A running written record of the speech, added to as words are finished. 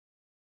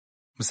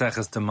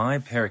Maseches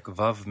Demai Perik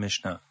Vav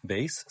Mishnah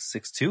base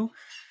 6.2.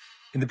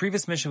 In the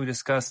previous Mishnah, we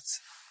discussed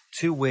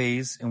two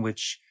ways in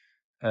which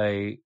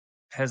a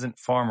peasant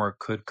farmer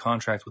could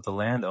contract with the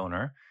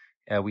landowner.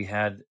 We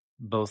had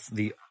both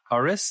the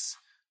aris,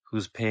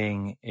 who's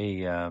paying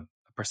a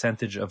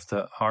percentage of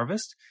the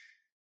harvest.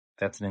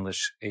 That's in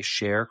English a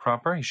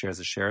sharecropper. He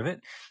shares a share of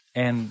it.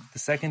 And the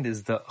second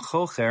is the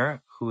chocher,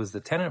 who is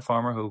the tenant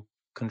farmer who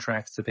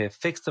contracts to pay a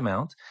fixed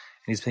amount.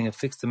 And he's paying a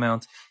fixed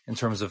amount in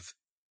terms of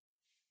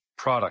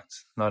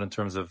product, not in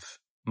terms of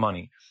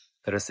money.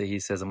 Let us say he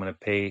says, I'm going to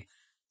pay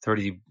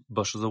 30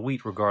 bushels of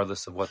wheat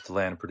regardless of what the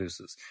land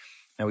produces.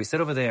 Now, we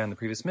said over there in the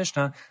previous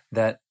Mishnah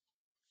that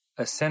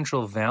a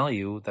central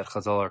value that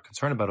Chazal are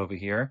concerned about over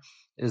here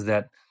is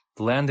that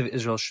the land of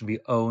Israel should be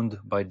owned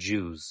by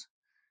Jews.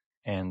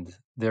 And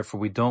therefore,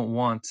 we don't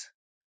want,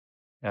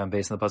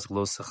 based on the pasuk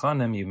Lo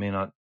Sechanem, you may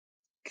not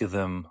give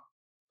them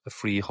a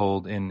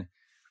freehold in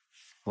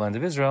the land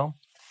of Israel.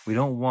 We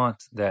don't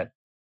want that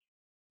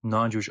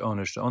non-Jewish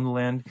owners to own the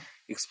land,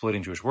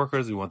 exploiting Jewish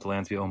workers. We want the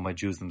land to be owned by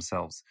Jews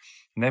themselves.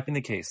 And that being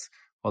the case,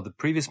 while the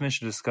previous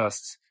Mishnah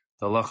discussed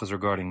the halachas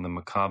regarding the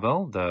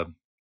makabel, the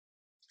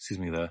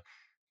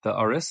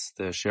aris,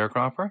 the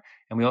sharecropper,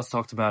 and we also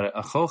talked about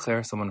a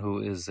chocher, someone who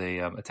is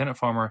a tenant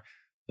farmer,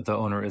 but the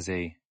owner is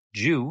a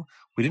Jew.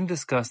 We didn't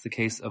discuss the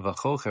case of a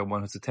chocher,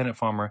 one who's a tenant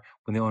farmer,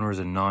 when the owner is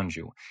a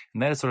non-Jew.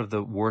 And that is sort of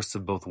the worst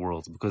of both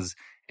worlds, because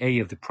you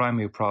have the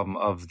primary problem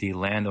of the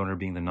landowner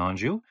being the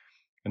non-Jew,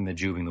 and the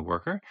Jew being the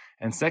worker.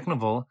 And second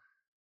of all,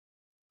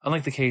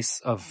 unlike the case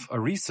of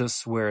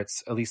Arisus, where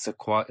it's at least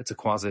it's a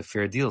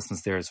quasi-fair deal,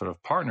 since they're sort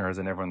of partners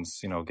and everyone's,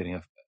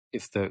 getting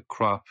if the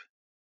crop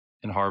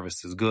and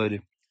harvest is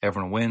good,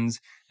 everyone wins,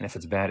 and if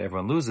it's bad,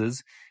 everyone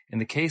loses. In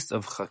the case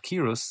of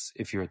Chakirus,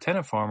 if you're a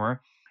tenant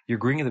farmer, you're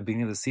agreeing at the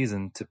beginning of the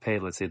season to pay,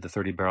 let's say, the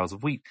 30 barrels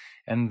of wheat,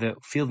 and the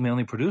field may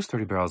only produce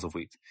 30 barrels of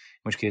wheat,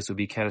 in which case it would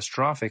be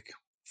catastrophic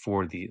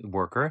for the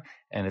worker,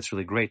 and it's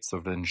really great,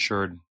 sort of an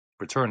insured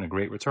return, a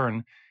great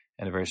return,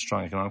 and a very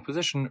strong economic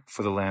position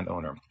for the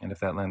landowner. And if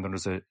that landowner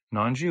is a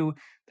non-Jew,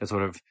 that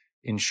sort of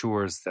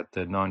ensures that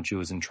the non-Jew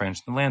is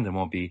entrenched in the land and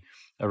won't be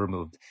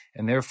removed.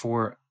 And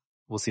therefore,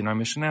 we'll see in our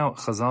Mishnah now,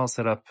 Chazal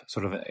set up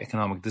sort of an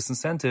economic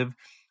disincentive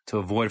to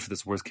avoid for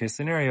this worst case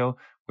scenario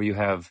where you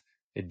have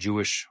a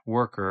Jewish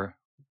worker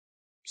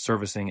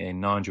servicing a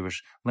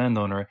non-Jewish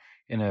landowner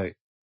in a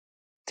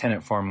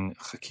tenant farming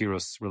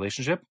chakiros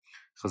relationship.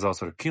 Chazal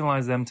sort of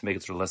penalized them to make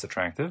it sort of less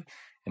attractive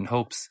in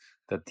hopes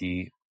that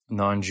the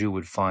non-Jew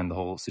would find the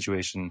whole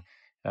situation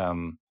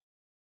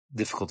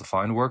difficult to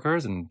find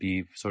workers and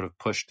be sort of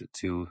pushed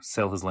to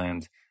sell his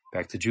land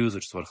back to Jews,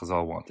 which is what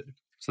Chazal wanted.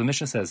 So the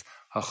Mishnah says,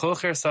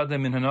 "Hachocher sadeh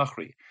min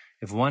hanachri."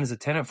 If one is a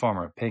tenant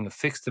farmer paying a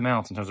fixed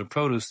amount in terms of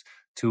produce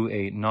to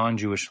a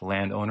non-Jewish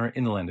landowner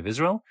in the land of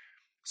Israel,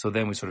 so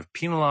then we sort of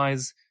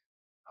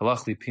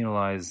halachically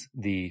penalize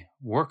the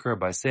worker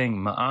by saying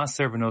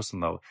ma'aser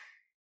v'nosan lo.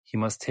 He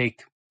must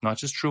take not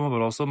just truma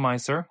but also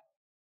meiser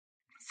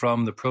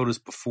from the produce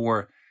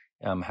before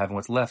having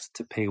what's left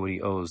to pay what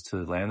he owes to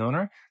the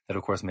landowner. That,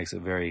 of course, makes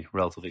it very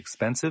relatively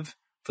expensive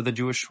for the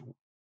Jewish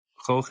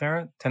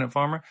chocher, tenant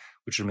farmer,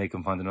 which would make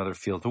him find another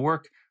field to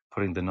work,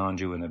 putting the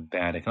non-Jew in a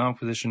bad economic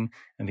position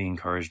and being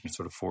encouraged and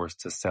sort of forced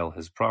to sell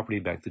his property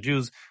back to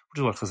Jews, which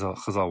is what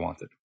Chazal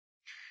wanted.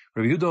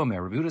 Rabbi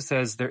Yehuda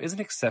says there is an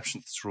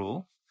exception to this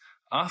rule.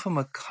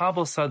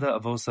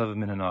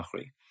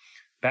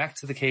 Back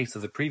to the case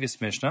of the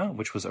previous Mishnah,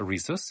 which was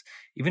Arisus,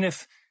 even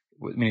if,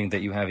 meaning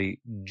that you have a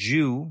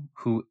Jew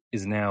who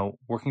is now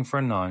working for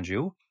a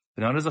non-Jew,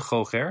 but not as a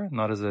chocher,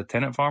 not as a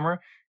tenant farmer,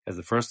 as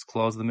the first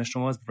clause of the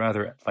Mishnah was, but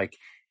rather like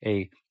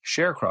a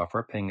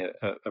sharecropper paying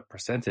a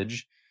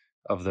percentage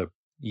of the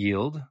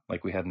yield,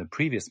 like we had in the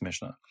previous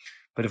Mishnah.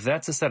 But if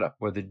that's a setup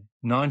where the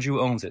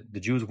non-Jew owns it, the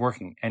Jew is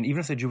working, and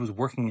even if the Jew is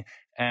working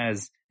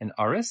as an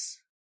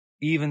aris,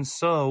 even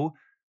so,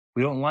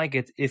 we don't like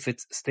it if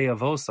it's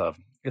steavosav,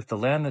 if the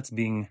land that's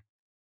being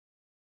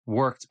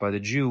worked by the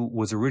Jew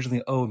was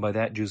originally owned by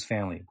that Jew's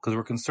family, because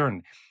we're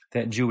concerned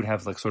that Jew would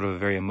have like sort of a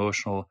very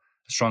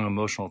strong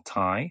emotional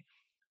tie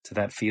to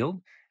that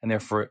field, and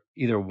therefore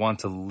either want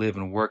to live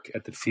and work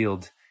at the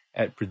field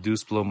at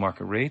reduced below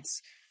market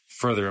rates,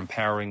 further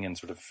empowering and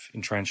sort of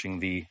entrenching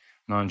the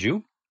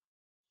non-Jew.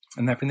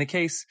 And that being the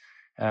case,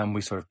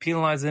 we sort of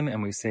penalize him,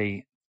 and we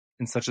say,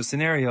 in such a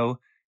scenario,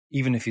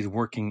 even if he's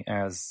working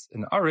as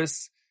an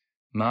aris,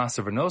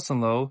 ma'aser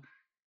v'nosan lo,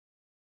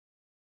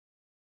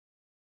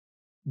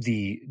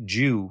 the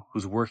Jew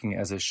who's working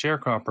as a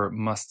sharecropper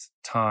must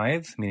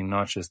tithe, meaning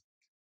not just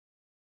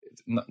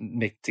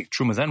take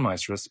trumas and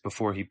maestros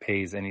before he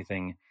pays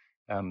anything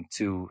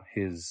to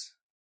his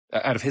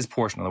out of his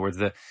portion. In other words,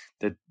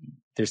 they're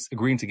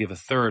agreeing to give a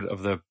third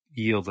of the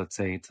yield, let's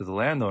say, to the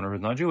landowner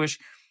who's not Jewish,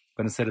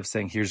 but instead of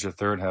saying, "Here's your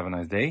third, have a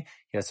nice day,"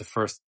 he has to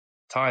first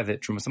tithe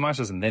it trumas and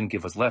maestros and then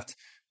give what's left.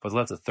 What's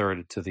left, a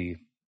third to the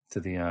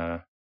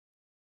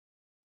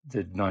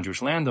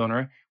non-Jewish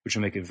landowner, which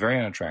would make it very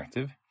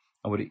unattractive.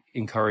 I would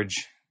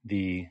encourage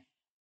the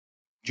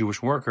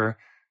Jewish worker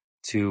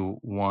to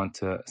want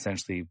to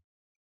essentially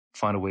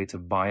find a way to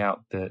buy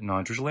out the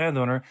non-Jewish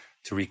landowner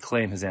to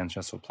reclaim his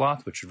ancestral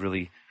plot, which would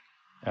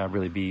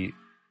really be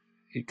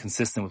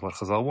consistent with what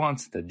Chazal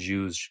wants, that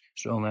Jews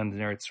should own land in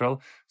Eretz Yisrael.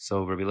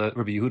 So Rabbi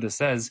Yehuda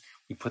says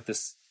we put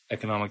this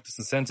economic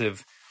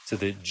disincentive to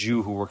the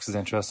Jew who works his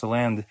ancestral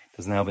land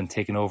has now been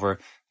taken over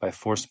by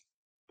force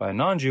by a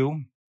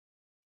non-Jew.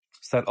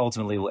 So that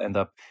ultimately will end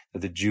up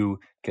that the Jew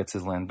gets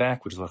his land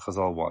back, which is what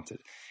Chazal wanted.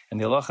 And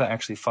the halacha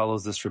actually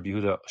follows this Rabbi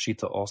Yehuda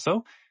Shita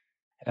also.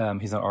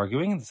 He's not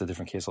arguing. It's a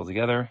different case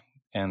altogether.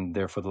 And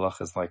therefore the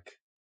halacha is like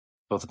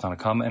both the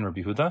Tanakama and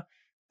Rabbi Yehuda,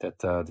 that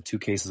the two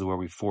cases where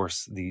we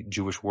force the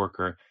Jewish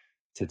worker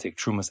to take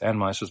trumas and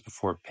maishos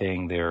before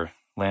paying their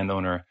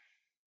landowner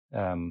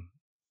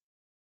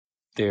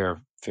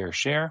their fair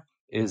share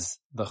is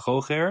the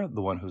chocher,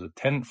 the one who's a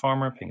tenant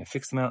farmer paying a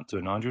fixed amount to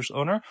a non-Jewish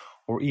owner,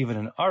 or even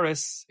an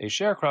aris, a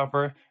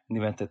sharecropper, in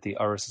the event that the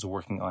aris is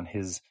working on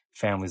his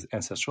family's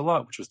ancestral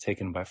lot, which was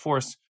taken by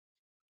force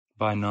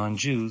by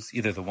non-Jews,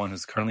 either the one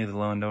who's currently the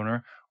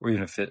landowner, or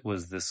even if it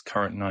was this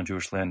current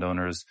non-Jewish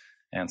landowner's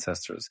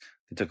ancestors.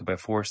 They took it by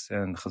force,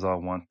 and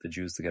Chazal want the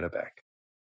Jews to get it back.